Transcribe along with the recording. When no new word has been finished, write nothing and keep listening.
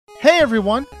Hey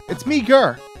everyone, it's me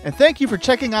Gur, and thank you for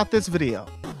checking out this video.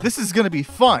 This is gonna be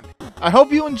fun. I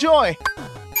hope you enjoy.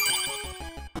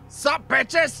 Sup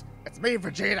bitches, it's me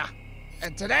Vegeta.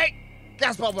 And today,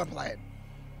 guess what we're playing?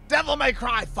 Devil May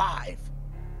Cry 5.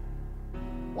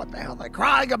 What the hell they're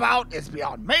crying about is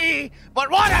beyond me, but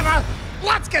whatever,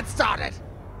 let's get started.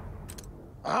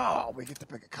 Oh, we get to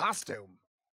pick a costume.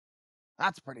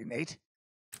 That's pretty neat.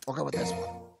 We'll go with this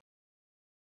one.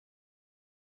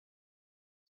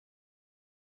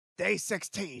 Day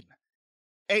 16,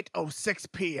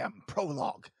 8:06 p.m.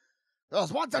 Prologue. There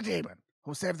was once a demon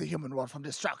who saved the human world from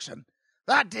destruction.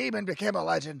 That demon became a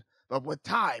legend, but with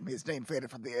time, his name faded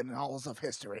from the annals of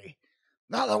history.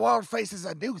 Now the world faces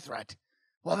a new threat.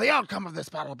 Will the outcome of this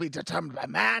battle be determined by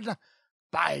man,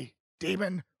 by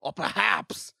demon, or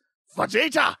perhaps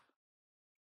Vegeta?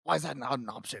 Why is that not an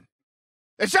option?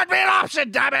 It should be an option,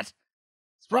 damn it!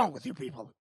 What's wrong with you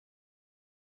people?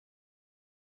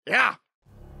 Yeah.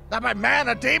 Not by man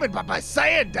or demon, but by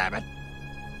Saiyan, damn it!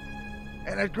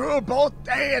 And it grew both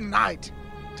day and night,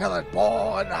 till it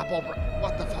bore an apple.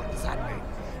 What the fuck does that mean?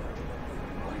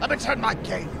 Let me turn my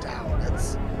gain down.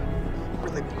 It's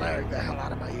really blaring the hell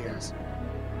out of my ears.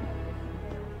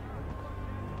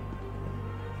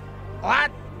 Well,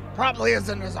 that probably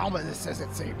isn't as ominous as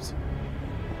it seems.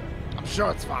 I'm sure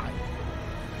it's fine.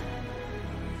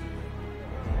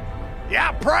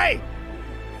 Yeah, pray!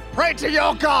 Pray to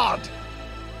your god!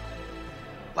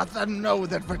 Let them know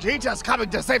that Vegeta's coming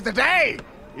to save the day!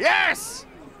 Yes!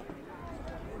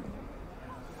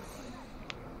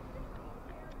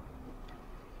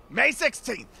 May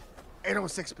 16th,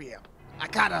 8:06 p.m. I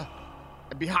kinda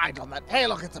am behind on that. Hey,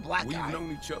 look, it's a black guy. We've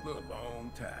known each other a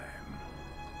long time.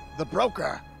 The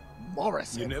broker,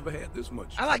 Morrison. You never had this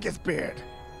much. I like his beard.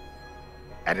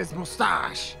 And his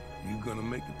mustache. You gonna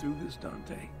make it through this,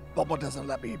 Dante? Bobo doesn't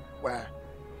let me wear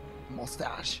a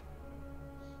mustache.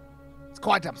 It's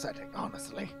quite upsetting,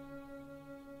 honestly.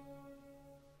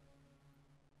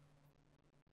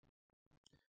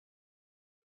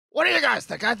 What do you guys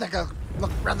think? I think I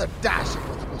look rather dashing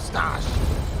with a mustache.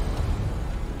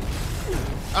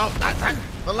 Oh, that's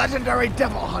the legendary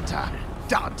devil hunter,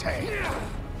 Dante.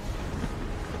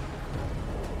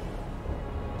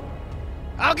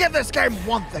 I'll give this game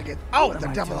one thing.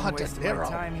 The devil hunter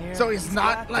Nero. So he's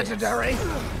not legendary?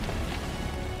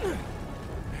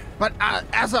 But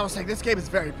as I was saying, this game is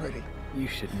very pretty. You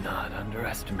should not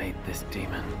underestimate this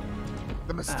demon.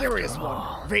 The mysterious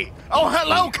one, V. Oh,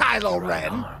 hello, Kylo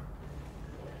Ren!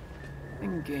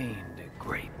 And gained a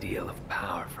great deal of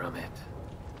power from it.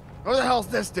 Who the hell's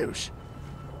this douche?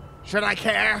 Should I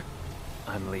care?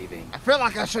 I'm leaving. I feel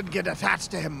like I shouldn't get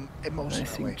attached to him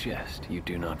emotionally. I suggest you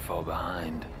do not fall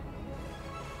behind.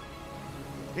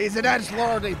 He's an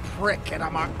edgelordy prick, and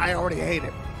I already hate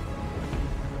him.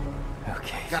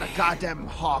 Okay. Got a goddamn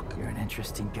hawk. You're an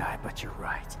interesting guy, but you're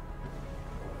right.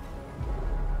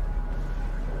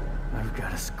 I've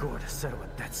got a score to settle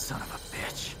with that son of a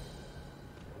bitch.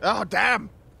 Oh, damn.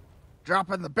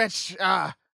 Dropping the bitch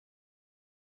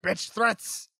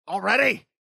threats already?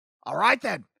 Alright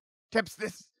then. Tips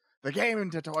the game in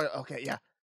tutorial. Okay, yeah.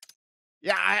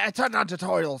 Yeah, I turned on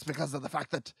tutorials because of the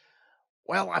fact that,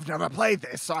 well, I've never played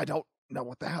this, so I don't know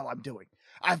what the hell I'm doing.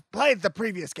 I've played the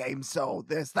previous game, so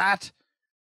there's that.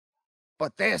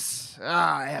 But this,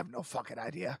 I have no fucking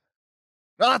idea.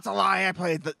 No, that's a lie. I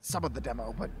played some of the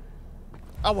demo, but...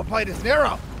 Oh, we're playing as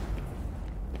Nero.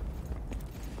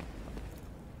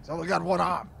 He's only got one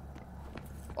arm.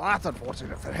 Well, that's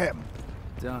unfortunate for him.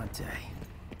 Dante.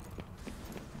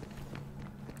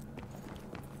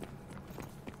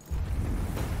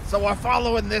 So we're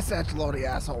following this edgelordy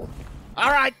asshole.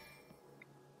 Alright.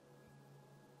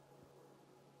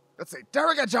 Let's see.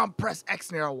 During a jump, press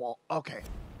X near a wall. Okay.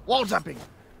 Wall jumping.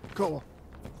 Cool.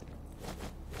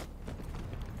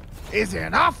 Easy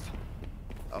enough.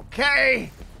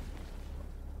 Okay.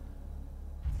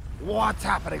 What's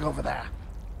happening over there?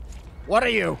 What are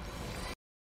you?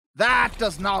 That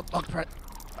does not look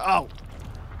Oh.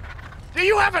 Do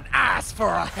you have an ass for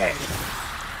a head?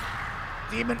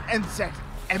 Demon insect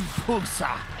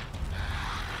Empusa.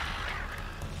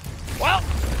 Well.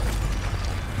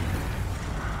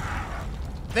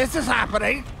 This is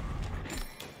happening.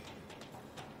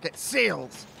 Get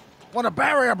seals. When a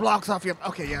barrier blocks off your...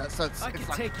 Okay, yeah, so it's... I can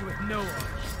like... take you with no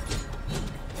arms.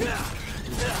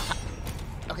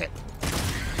 Okay.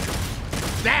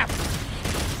 Damn!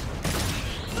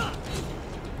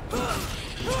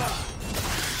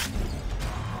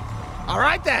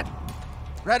 Alright then!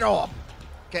 Red orb.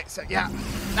 Okay, so yeah,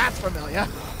 that's familiar.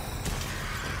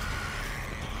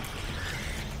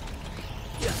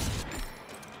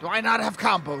 Do I not have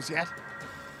combos yet?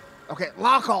 Okay,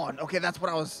 lock on. Okay, that's what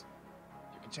I was...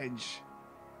 You can change...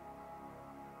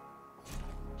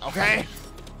 Okay.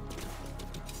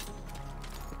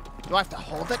 Do I have to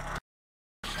hold it?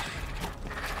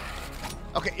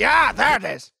 Okay, yeah, there it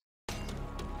is.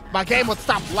 My game would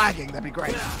stop lagging, that'd be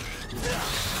great.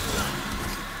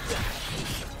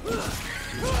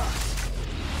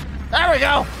 There we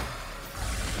go.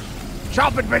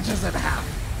 Chopping bitches in half.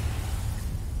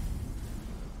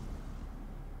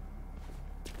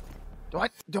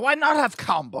 Do I not have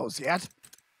combos yet?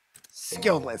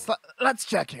 Skill list. Let's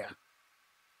check here.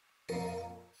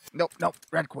 Nope,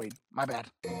 Red Queen. My bad.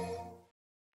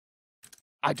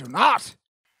 I do not.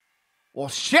 Well,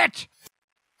 shit.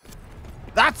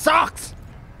 That sucks.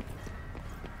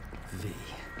 V,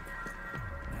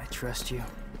 can I trust you?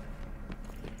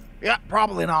 Yeah,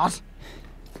 probably not.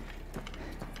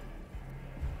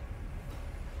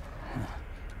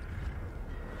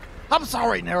 I'm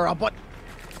sorry, Nero, but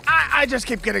I just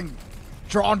keep getting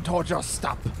drawn towards your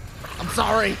stuff. I'm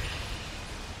sorry.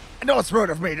 I know it's rude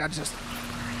of me to just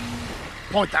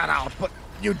point that out, but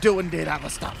you do indeed have a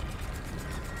stuff.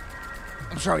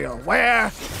 I'm sure you're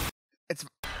aware. It's...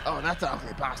 Oh, that's an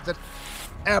ugly bastard.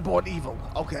 Airborne evil.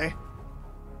 Okay.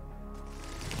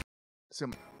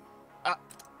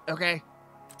 Okay.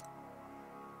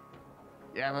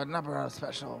 You have a number of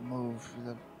special move.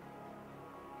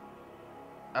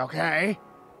 Okay.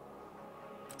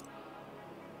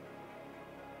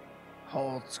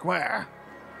 Hold square.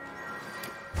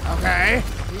 Okay.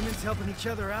 Demons helping each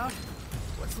other out?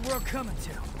 What's the world coming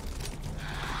to?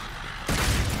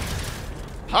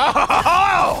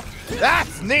 Oh,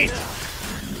 that's neat.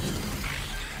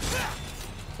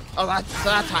 Oh, that's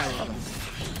high level.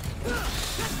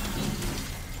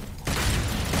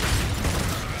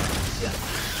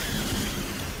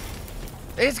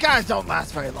 These guys don't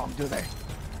last very long, do they?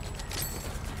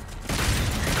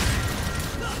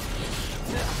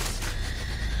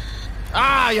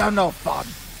 Ah, you're no fun.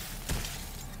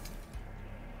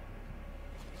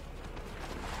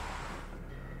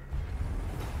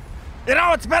 You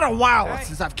know, it's been a while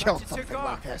since I've killed something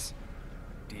like this.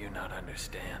 Do you not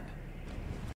understand?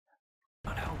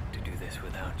 I hope to do this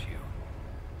without you.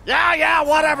 Yeah,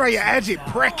 whatever, you edgy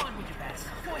prick. Go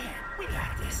ahead, we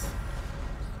got this.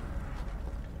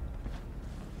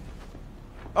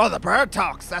 Oh, the bird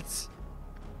talks. That's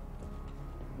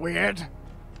weird.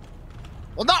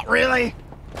 Well, not really.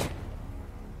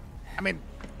 I mean,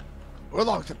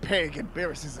 Urlog's a pig and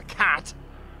Beerus is a cat.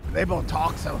 They both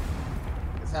talk, so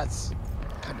I guess that's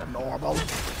kind of normal.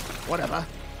 Whatever.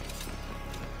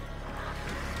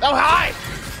 Oh, hi!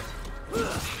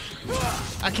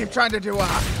 I keep trying to do,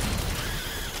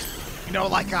 you know,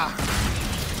 like,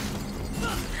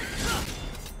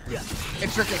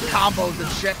 intricate combos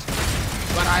and shit,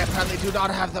 but I apparently do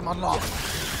not have them unlocked,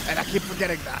 and I keep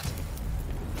forgetting that.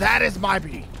 That is my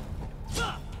B.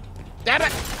 Damn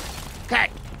it! Okay.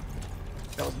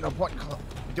 There was no point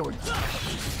in doing that.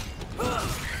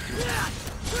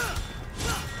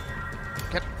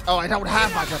 Oh, I don't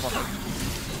have my triple B.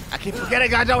 I keep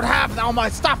forgetting I don't have all my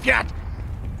stuff yet!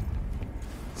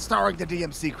 Starring the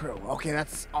DMC crew. Okay,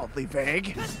 that's oddly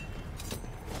vague.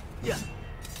 Yeah.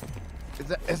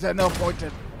 Is there no point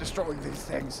to destroying these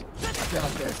things? I feel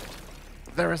like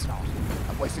there is not.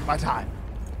 I'm wasting my time.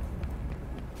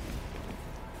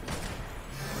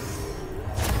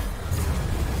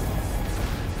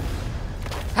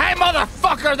 Hey,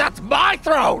 motherfucker, that's my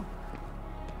throne!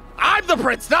 I'm the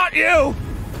prince, not you!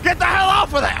 Get the hell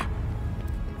off of there!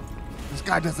 This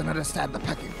guy doesn't understand the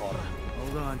pecking order.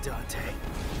 Hold on, Dante.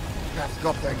 You have to go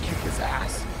up there and kick his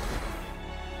ass.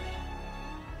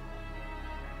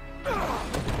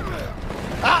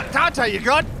 Ah, Dante, you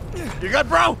good? You good,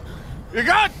 bro? You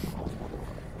good?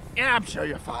 Yeah, I'm sure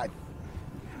you're fine.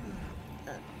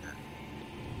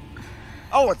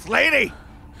 Oh, it's Lady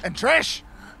and Trish.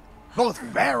 Both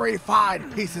very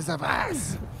fine pieces of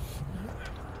ass.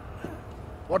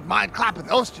 Wouldn't mind clapping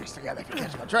those chicks together if you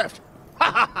catch my drift.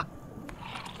 Oh,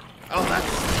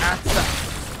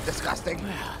 that's disgusting.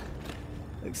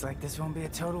 Looks like this won't be a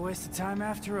total waste of time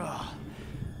after all.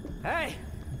 Hey,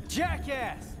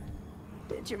 jackass!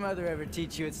 Did your mother ever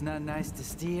teach you it's not nice to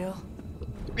steal?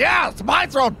 Yeah, it's my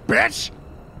throne, bitch!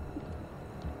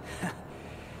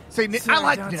 See, Sorry, I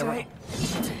like Dante. Nero.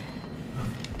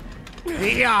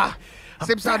 He,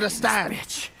 seems to understand.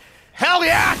 Bitch. Hell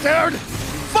yeah, dude!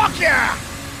 Fuck yeah!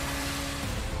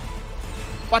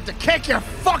 About to kick your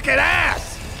fucking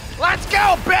ass! Let's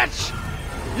go, bitch!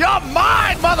 You're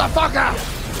mine, motherfucker!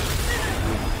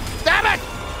 Damn it!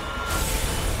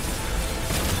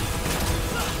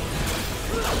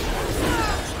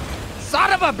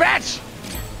 Son of a bitch!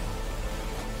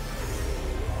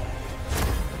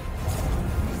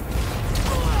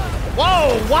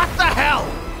 Whoa! What the hell?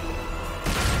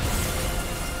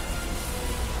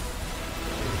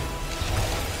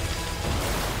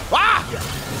 Ah!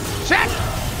 Shit!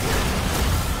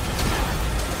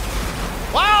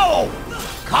 Whoa!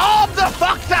 Calm the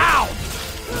fuck down!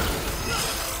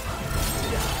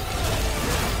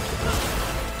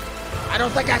 I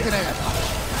don't think I can hit it.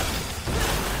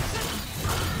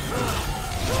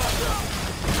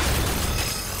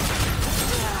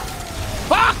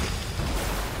 Fuck!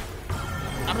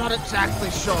 I'm not exactly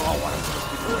sure what I'm supposed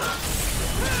to be doing.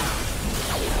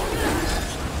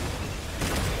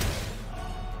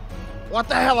 What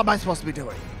the hell am I supposed to be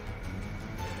doing?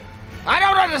 I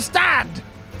don't understand!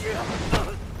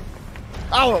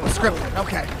 Oh, it was scripted.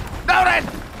 Okay. Noted!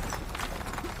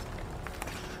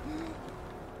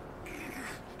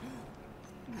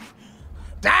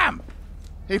 Damn!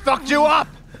 He fucked you up!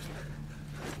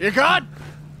 You good?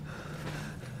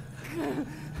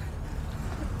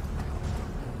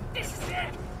 This is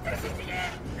it! This is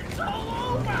it! It's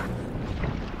all over!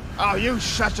 Oh, you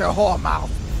shut your whore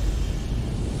mouth.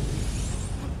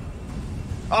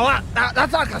 Oh,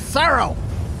 that's like a Zero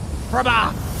from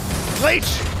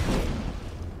Bleach.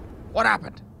 What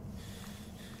happened?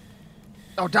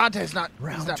 Oh, Dante's not.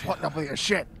 He's not putting up with your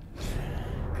shit.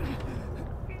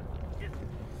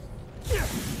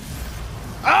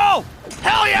 Oh,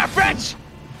 hell yeah, bitch!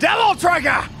 Devil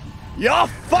Trigger! You're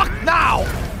fucked now!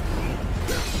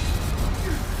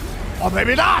 Or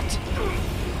maybe not!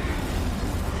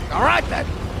 Alright then.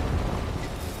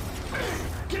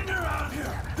 Get her out of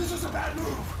here! This is a bad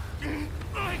move!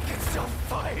 I can still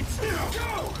fight!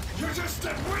 Go! You're just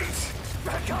dead weight!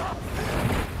 Back up!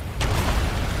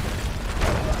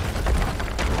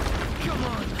 Come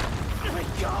on! Let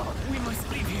go! We must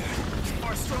leave here. It's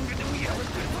far stronger than we ever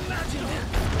could have imagined.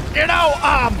 You know,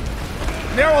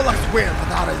 Nero looks weird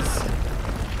without his,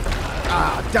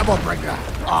 Devil Bringer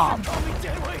arm. Call me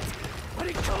dead weight, but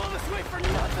he come all this way for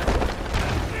nothing.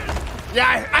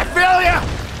 Yeah, I feel ya!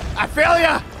 I feel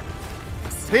ya!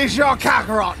 He's your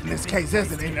Kakarot in this case,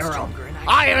 isn't he, Nero?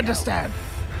 I understand.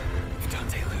 If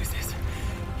Dante loses,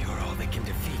 you're all that can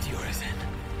defeat Urizen.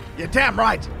 You're damn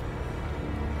right.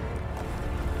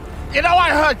 You know, I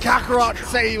heard Kakarot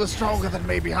say he was stronger than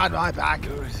me behind my back.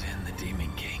 Urizen, the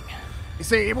Demon King. You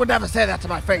see, he would never say that to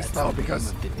my face, though,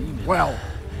 because, well,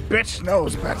 bitch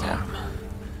knows better.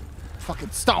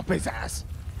 Fucking stomp his ass.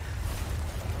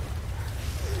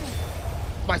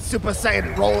 My Super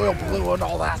Saiyan Royal Blue and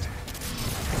all that.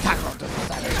 Kakarot doesn't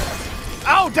say that.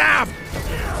 Oh, damn!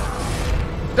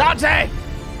 Dante!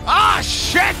 Ah,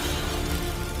 shit!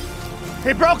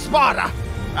 He broke Sparta!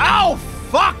 Oh,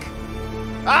 fuck!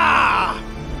 Ah!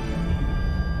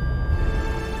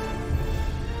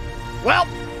 Well,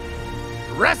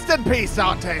 rest in peace,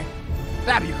 Dante.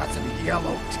 Damn, you got some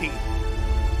yellow teeth.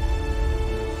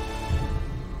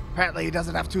 Apparently, he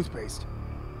doesn't have toothpaste.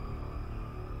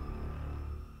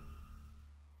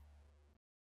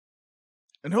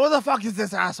 And who the fuck is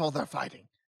this asshole they're fighting?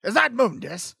 Is that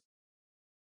Mundus?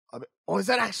 Or is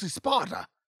that actually Sparta?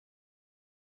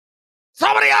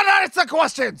 Somebody answer the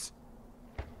questions!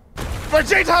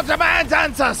 Vegeta demands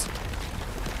answers!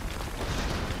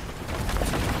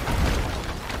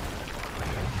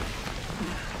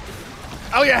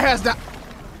 Oh, your hair's not...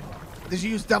 Did you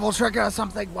use Devil Trigger or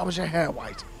something? Why was your hair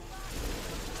white?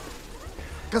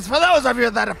 Because for those of you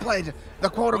that have played the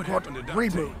quote-unquote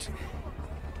reboot,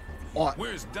 or,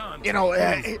 Where's Dante? you know,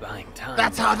 Buying time.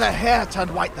 that's how the hair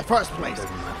turned white in the first place.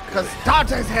 Because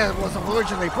Dante's hair was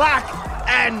originally black,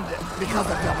 and because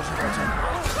of Devil Trigger turned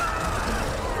white.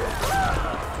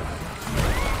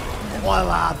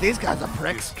 Well, these guys are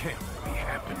pricks. This can't be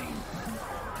happening.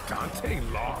 Dante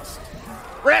lost.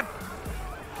 Rip!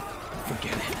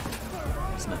 Forget it.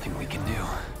 There's nothing we can do.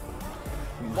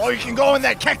 Well, you can go in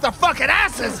there and kick the fucking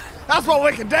asses! That's what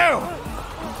we can do!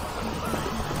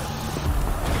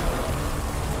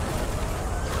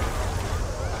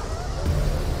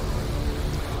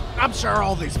 I'm sure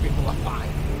all these people are fine.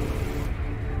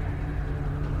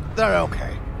 They're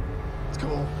okay. It's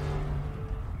cool.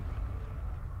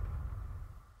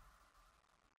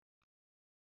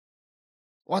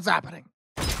 What's happening?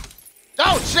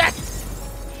 Oh, shit!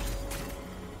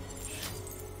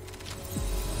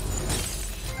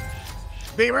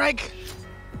 B rank?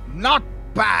 Not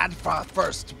bad for a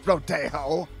first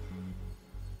rodeo.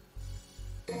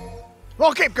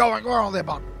 We'll keep going. We're only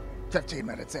about 15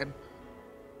 minutes in.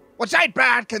 Which ain't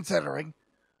bad considering.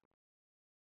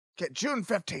 Okay, June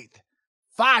 15th,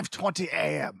 5:20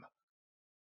 a.m.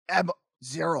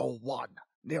 M01,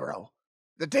 Nero.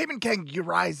 The Demon King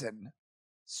Urizen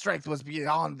strength was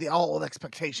beyond all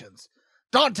expectations.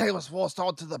 Dante was forced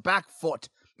onto the back foot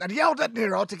and yelled at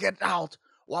Nero to get out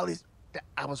while he's...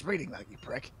 I was reading that, you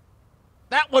prick.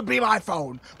 That would be my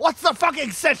phone. What's the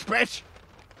fucking sense, bitch?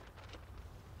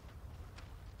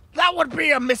 That would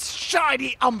be a Miss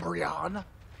Shiny Umbreon.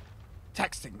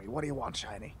 Texting me. What do you want,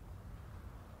 Shiny?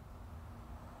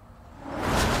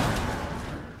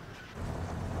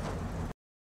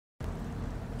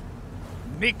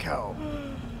 Nico.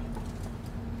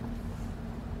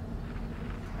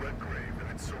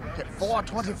 At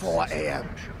 4:24 a.m.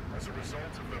 As a result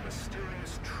of a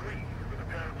mysterious tree that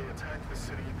apparently attacked the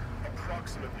city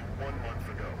approximately 1 month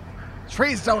ago.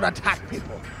 Trees don't attack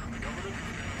people.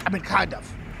 I mean, kind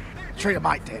of.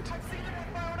 Treeomite did.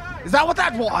 Is that what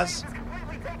that was?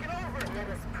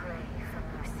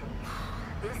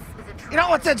 You know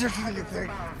what's interesting?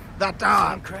 That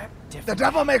the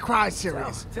Devil May Cry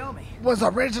series was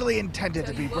originally intended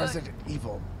to be Resident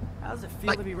Evil. How does it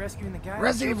feel to be rescuing the guy?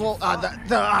 Resident Evil,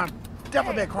 the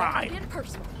Devil May Cry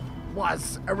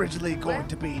was originally going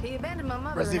to be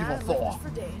Resident Evil 4.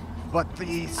 But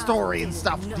the story and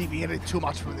stuff deviated too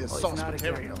much from the source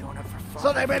material.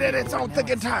 So they made it its own thing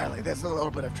entirely. There's a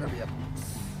little bit of trivia.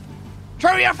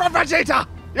 Trivia from Vegeta!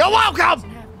 You're welcome!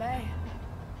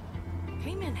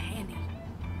 Came in handy.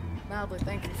 Mildly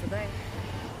thank you for that.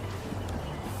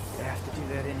 They have to do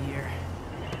that in here.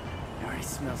 It already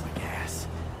smells like ass.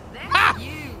 That's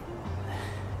you!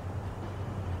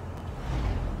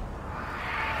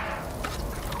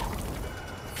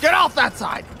 Get off that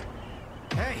side!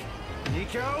 Hey,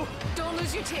 Nico? Don't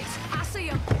lose your taste. I see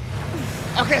him.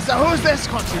 Okay, so who's this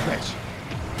crunchy bitch?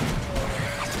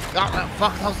 Oh,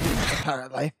 fuck those people,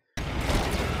 apparently.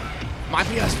 My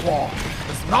PS4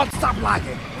 does not stop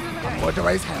lagging. I'm going to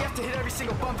raise hell. You have to hit every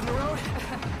single bump in the road?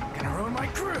 Gonna ruin my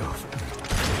groove.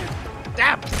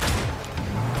 Damn!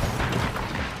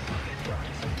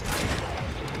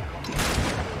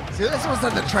 See, this was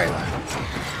in the trailer.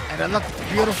 And it looked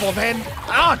beautiful then.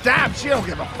 Oh, damn, she don't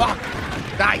give a fuck.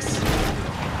 Nice.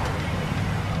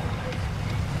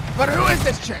 But who is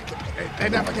this chick? They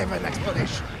never gave an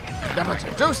explanation. Never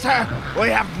introduced her. We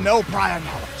have no prior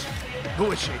knowledge.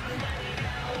 Who is she?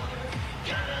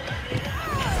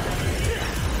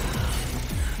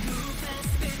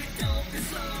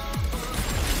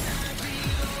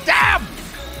 Damn!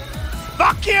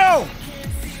 Fuck you!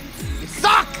 You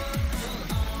suck!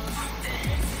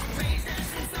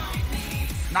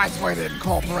 Nice way to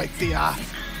incorporate the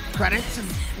credits and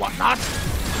whatnot.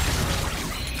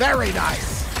 Very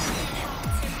nice.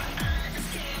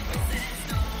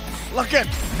 Look at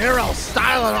Nero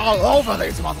styling all over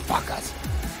these motherfuckers.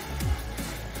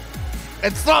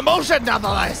 In slow motion,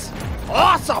 nonetheless.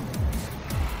 Awesome.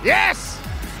 Yes.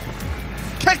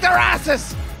 Kick their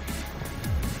asses.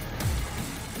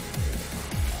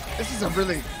 This is a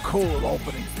really cool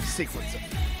opening sequence of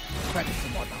credits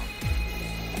and whatnot.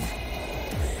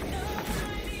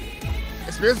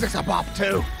 This music's a bop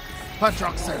too. Punch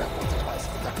Rock said that once or twice.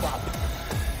 It's a bop.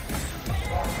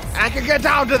 I can get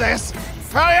down to this.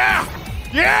 Hell yeah!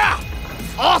 Yeah!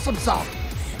 Awesome song.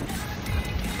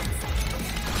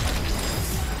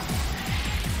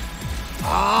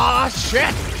 Ah,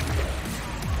 shit!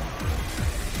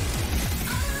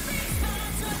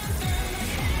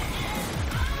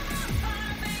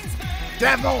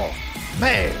 Devil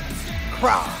May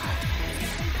Cry.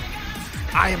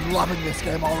 I am loving this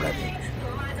game already.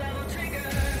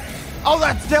 Oh,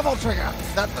 that's Devil Trigger.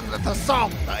 The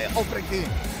song, the opening theme.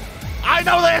 I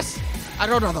know this. I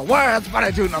don't know the words, but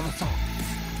I do know the song.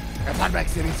 If that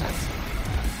makes any sense.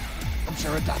 I'm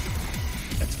sure it doesn't.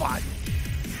 It's fine.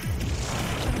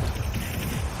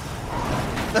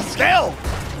 The skill!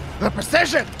 The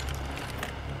precision!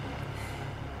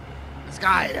 This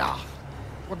guy,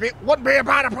 wouldn't be a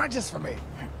bad apprentice for me.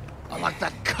 I like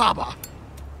that Kaba.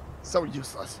 So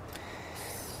useless.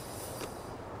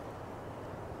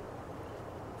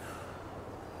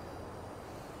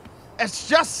 It's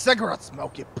just cigarette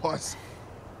smoke, you puss.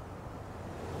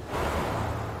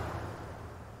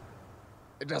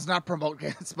 It does not promote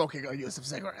smoking or use of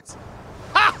cigarettes.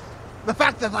 Ha! The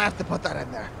fact that I have to put that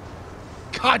in there.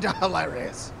 Kinda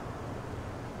hilarious.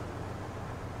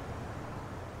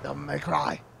 Devil May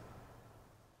Cry.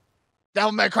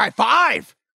 Devil May Cry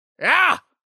 5! Yeah!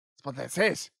 That's what this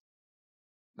is.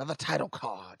 Another title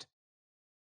card.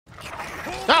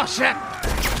 Oh shit!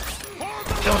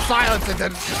 There was silence and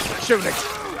then shooting.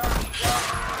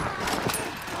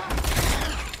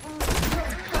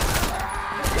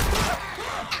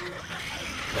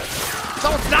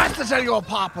 So it's nice to genuine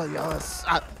populace.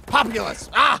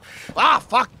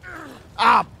 Fuck.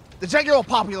 The genuine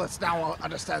populace now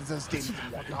understands this demons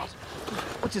and whatnot,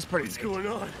 which is pretty neat. What's going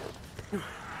on?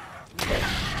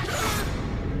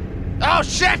 Oh Oh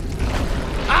shit!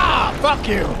 Ah, fuck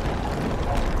you,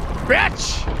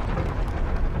 bitch!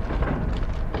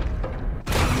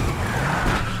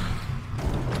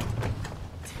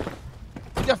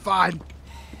 You're fine.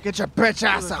 Get your bitch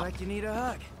ass You out. look like you need a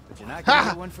hug, but you're not gonna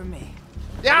get one from me.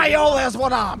 Yeah, he only has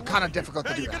one arm. Kind of difficult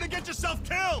to do You're that. gonna get yourself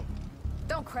killed!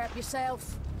 Don't crap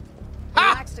yourself. He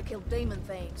Ha! likes to kill demon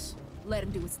things. Let him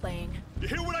do his thing. You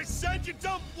hear what I said, you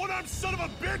dumb one-armed son of a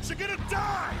bitch? You're gonna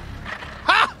die!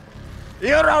 Ha! You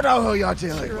don't know who you're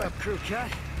dealing You're with. up, crew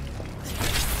cut.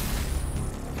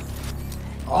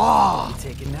 Oh, You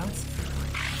taking notes?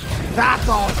 that's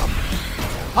awesome.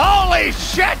 Holy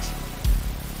shit!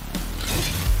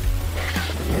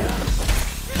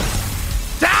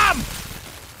 Damn!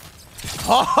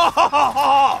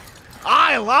 Oh,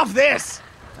 I love this.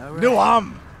 All right. New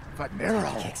arm for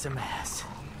Nero. Kick some ass.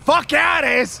 Fuck yeah,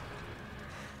 it is!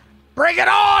 Bring it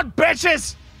on,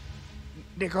 bitches!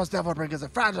 Nico's Devil Ring is a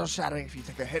fragile shattering if you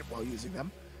take a hit while using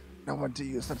them. Know when to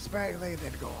use them sparingly,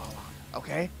 then go all out.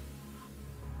 Okay?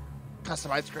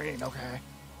 Customized screen, okay.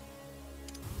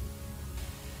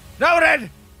 Noted!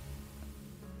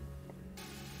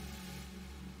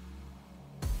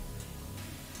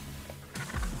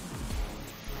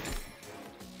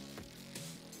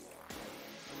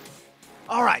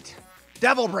 Alright,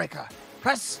 Devil Breaker.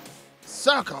 Press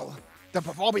circle to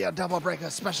perform your Devil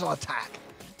Breaker special attack.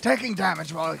 Taking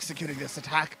damage while executing this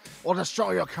attack will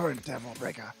destroy your current Devil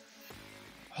Breaker.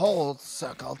 Hold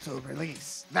circle to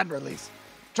release, then release.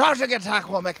 Charging attack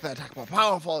will make the attack more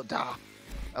powerful. Duh.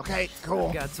 Okay,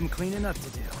 cool. Got some cleaning up to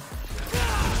do.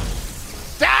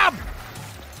 Damn!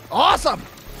 Awesome!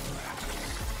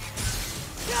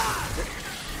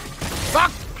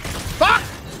 Fuck! Fuck!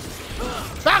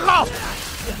 Back off!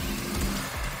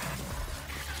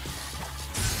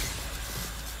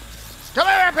 Come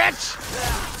here,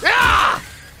 bitch! Yeah!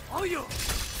 Oh, you!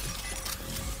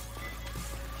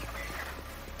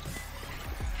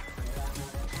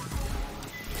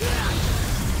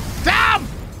 Damn!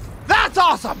 That's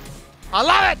awesome! I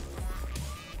love it!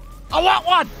 I want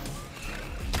one!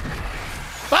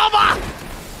 Bulma!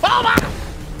 Bulma!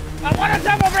 I want a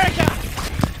Devil Breaker!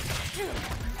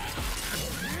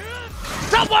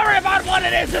 Don't worry about what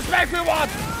it is, just make me one!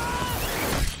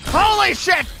 Holy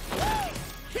shit!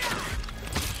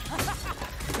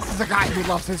 This is a guy who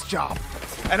loves his job,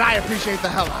 and I appreciate the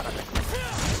hell out of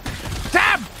it.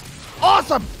 Damn!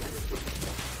 Awesome!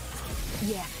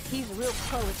 Yeah, he's a real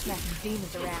pro at smacking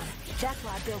demons around. That's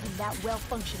why I built him that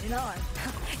well-functioning arm.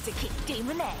 To kick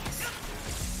demon ass.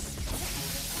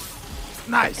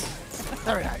 Nice.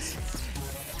 Very nice.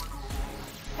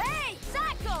 Hey,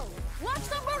 Psycho! Watch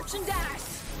the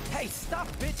merchandise! Hey, stop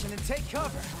bitching and take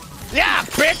cover. Yeah,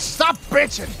 bitch! Stop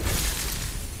bitching!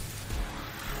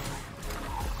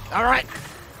 Alright.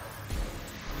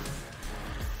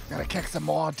 Gotta kick some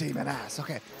more demon ass.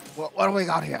 Okay, what do we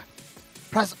got here?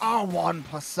 Press R1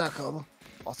 plus circle.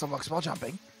 Also works while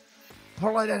jumping.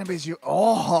 Pull out enemies you...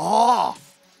 Oh!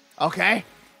 Okay.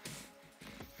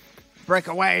 Break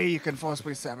away. You can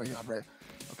forcibly sever your break.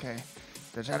 Okay.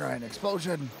 Degenerate an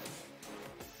explosion.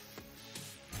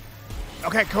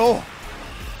 Okay, cool.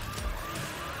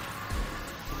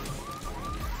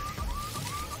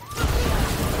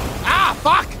 Ah,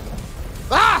 fuck!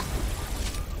 Ah!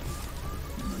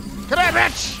 Come here,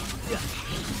 bitch!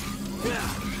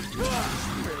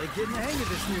 Really getting the hang of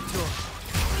this new tool.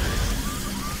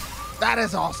 That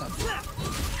is awesome.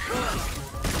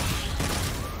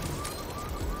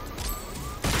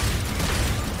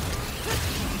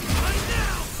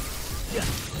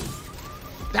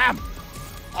 Damn!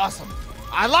 Awesome.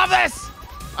 I love this!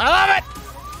 I love it!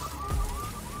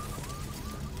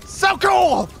 So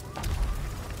cool!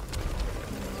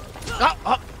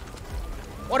 Oh.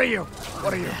 What are you?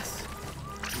 What are you?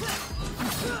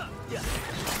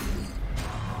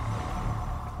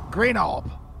 Green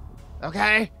orb.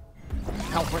 Okay.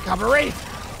 Health recovery.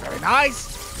 Very nice.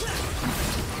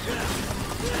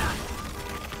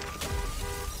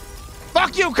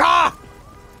 Fuck you, car!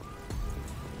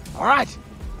 Alright.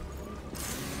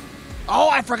 Oh,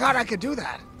 I forgot I could do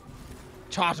that.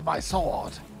 Charge my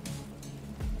sword.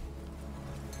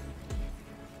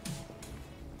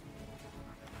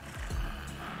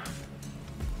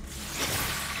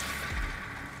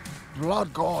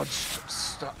 Blood gorge.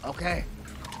 Okay.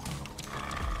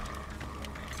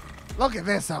 Look at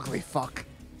this ugly fuck.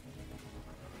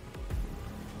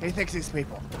 He thinks he's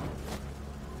people.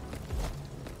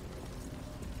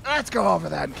 Let's go over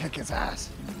there and kick his ass.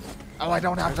 Oh, I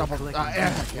don't have double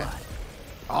air. Yeah.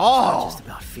 Oh. Just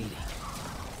about feeding.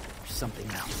 There's something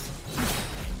else.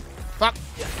 Fuck.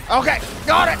 Okay,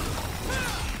 got it.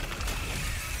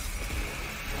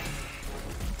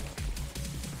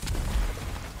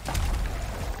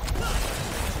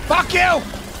 Fuck you!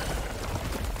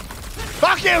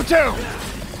 Fuck you too!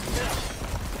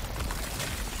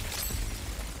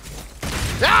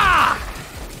 Ah!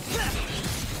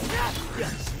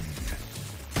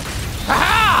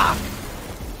 Ha-ha!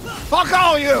 Fuck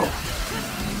all you!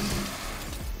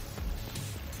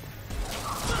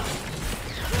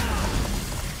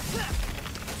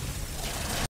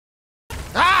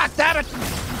 Ah, damn it!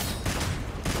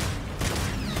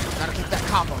 Gotta keep that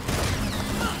combo.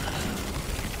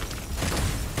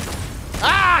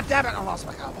 Ah, damn it! I lost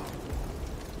my combo.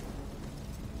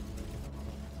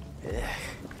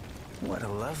 What a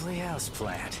lovely house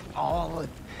plant. All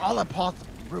the pot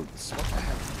roots. What the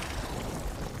hell?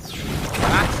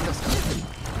 That's disgusting.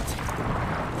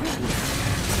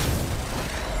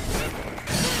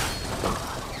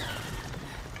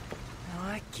 Oh,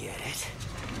 I get it.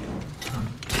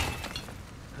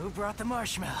 Who brought the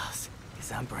marshmallows?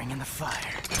 Because I'm bringing the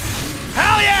fire.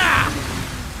 Hell yeah!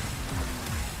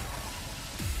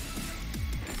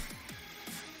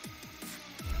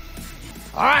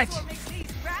 All right.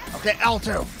 Okay,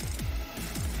 L2.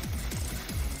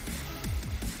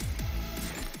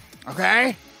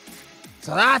 Okay.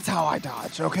 So that's how I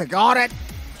dodge. Okay, got it.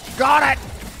 Got it.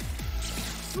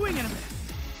 Swing in a minute.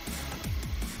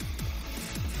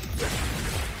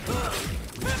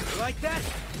 Like that?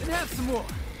 Then have some more.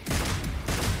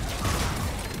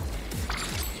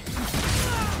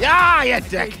 Yeah, you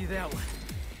dick. Gave you that one.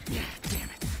 Yeah, damn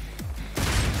it.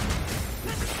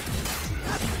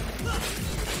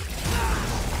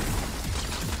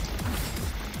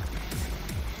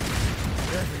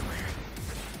 Everywhere.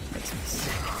 Makes me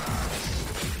sick.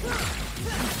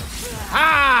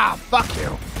 Ah, fuck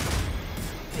you.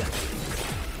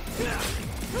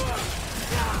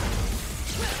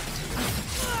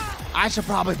 I should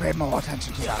probably pay more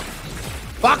attention to that.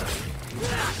 Fuck!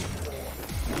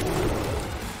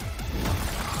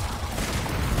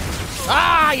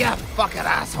 Ah, you fucking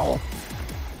asshole!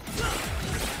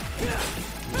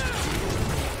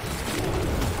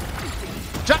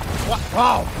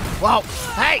 Whoa! Whoa!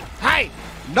 Hey! Hey!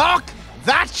 Knock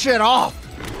that shit off!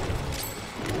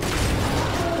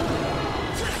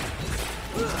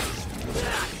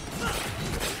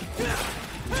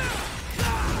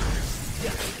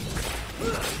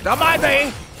 Don't mind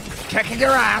me! Kicking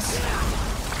your ass!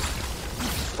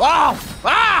 Whoa!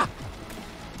 Ah!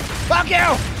 Fuck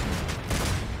you!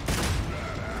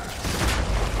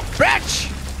 Bitch!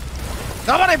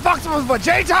 Nobody fucks with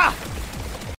Vegeta!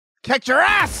 Kicked your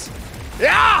ass!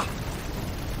 Yeah!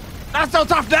 Not so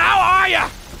tough now, are ya?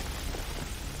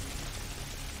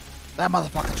 That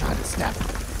motherfucker tried to step.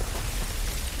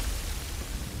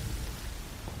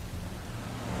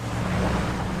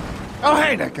 Oh,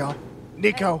 hey, Nico.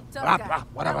 Nico.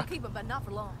 Whatever. I'll keep him, but not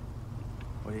for long.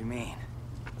 What do you mean?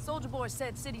 Soldier Boy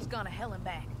said city's gone to hell and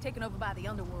back, taken over by the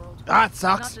underworld. That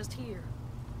sucks. Not just here,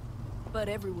 but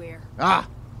everywhere. Ah,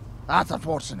 that's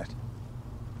unfortunate.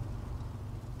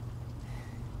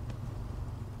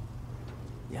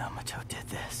 Yamato did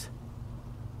this.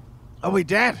 Are we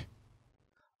dead?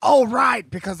 Oh, right,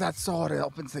 because that sword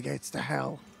opens the gates to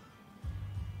hell.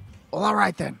 Well, all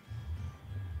right then.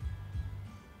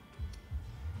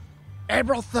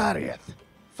 April 30th,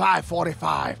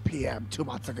 5:45 p.m. 2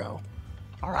 months ago.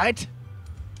 All right?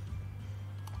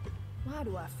 Why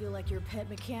do I feel like your pet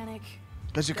mechanic?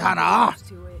 Because you kind of are.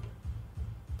 To it.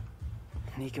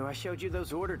 Nico, I showed you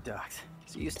those order docs,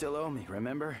 so you still owe me,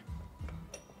 remember?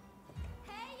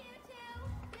 Hey, you two!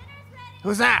 Dinner's ready!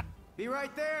 Who's that? Be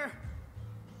right there!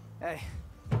 Hey.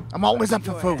 I'm always up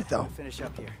for Go food, ahead. though. Finish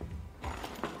up here.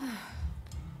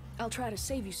 I'll try to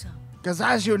save you some. Because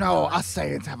as you know, us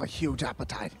Saiyans have a huge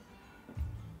appetite.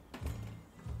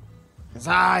 Because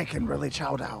I can really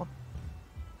chow down.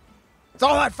 It's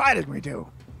all that fighting we do.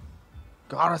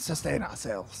 Gotta sustain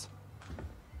ourselves.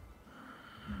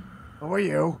 Who are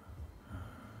you?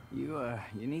 You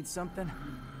need something?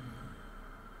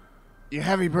 Your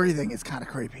heavy breathing is kind of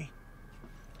creepy.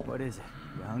 What is it?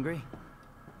 You hungry?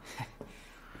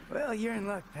 Well, you're in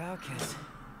luck, pal, because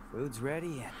food's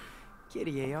ready and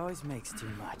Kitty A always makes too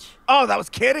much. Oh, that was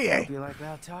Kitty A. Hope you like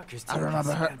loud talkers, too. I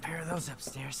remember her. Got a pair of those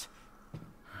upstairs.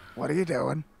 What are you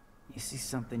doing? You see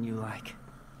something you like?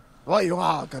 Well, you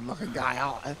are a good-looking guy.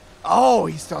 Oh,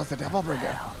 he still has the devil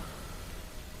bringer.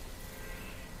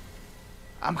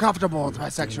 I'm comfortable with my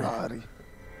sexuality.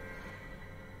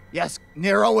 Yes,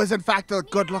 Nero is in fact a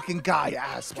good-looking guy,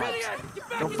 ass.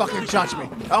 Don't fucking judge me.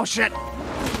 Oh, shit.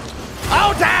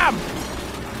 Oh, damn!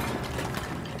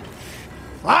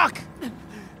 Fuck!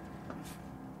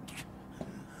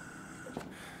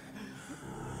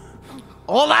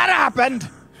 All that happened!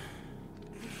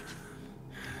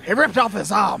 He ripped off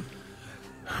his arm.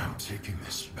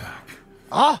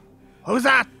 Oh, who's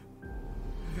that?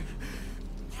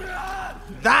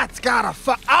 That's gotta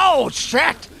oh,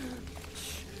 shit!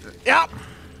 Yep.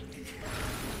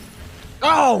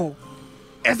 Oh,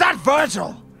 is that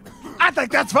Virgil? I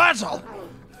think that's Virgil.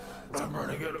 I'm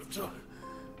running out of time.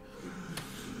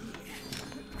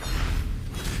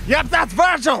 Yep, that's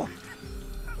Virgil.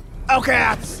 Okay,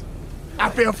 that's... I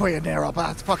feel for you, Nero, but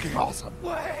that's fucking awesome.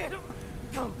 Wait.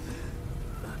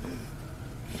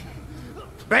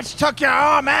 Bitch took your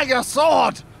arm and your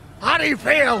sword. How do you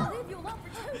feel?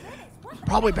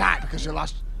 Probably bad because you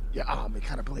lost your arm. You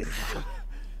kind of bleeding.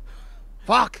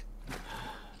 Fuck.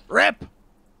 Rip.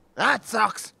 That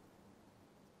sucks.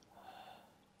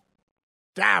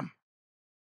 Damn.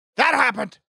 That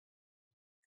happened.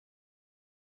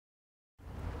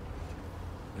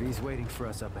 He's waiting for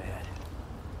us up ahead.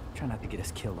 Try not to get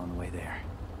us killed on the way there.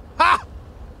 Ha!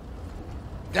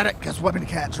 Get it? Because women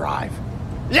can't drive.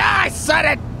 Yeah, I said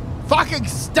it! Fucking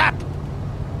step!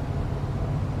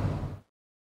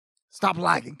 Stop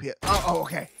lagging, Pete. Oh,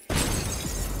 okay.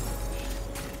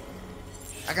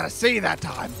 I gotta see that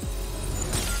time.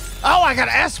 Oh, I got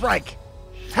an S-brake!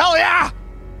 Hell yeah!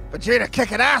 Vegeta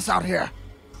kicking ass out here.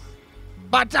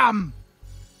 But,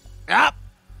 yep.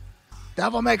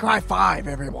 Devil May Cry 5,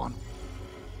 everyone.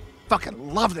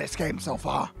 Fucking love this game so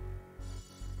far.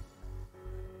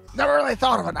 Never really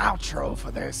thought of an outro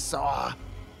for this, so,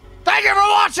 thank you for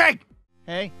watching!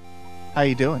 Hey, how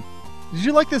you doing? Did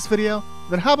you like this video?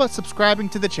 Then how about subscribing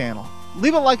to the channel?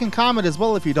 Leave a like and comment as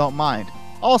well if you don't mind.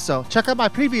 Also, check out my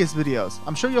previous videos.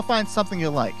 I'm sure you'll find something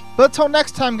you'll like. But until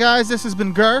next time, guys, this has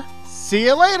been Gur. See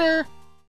you later!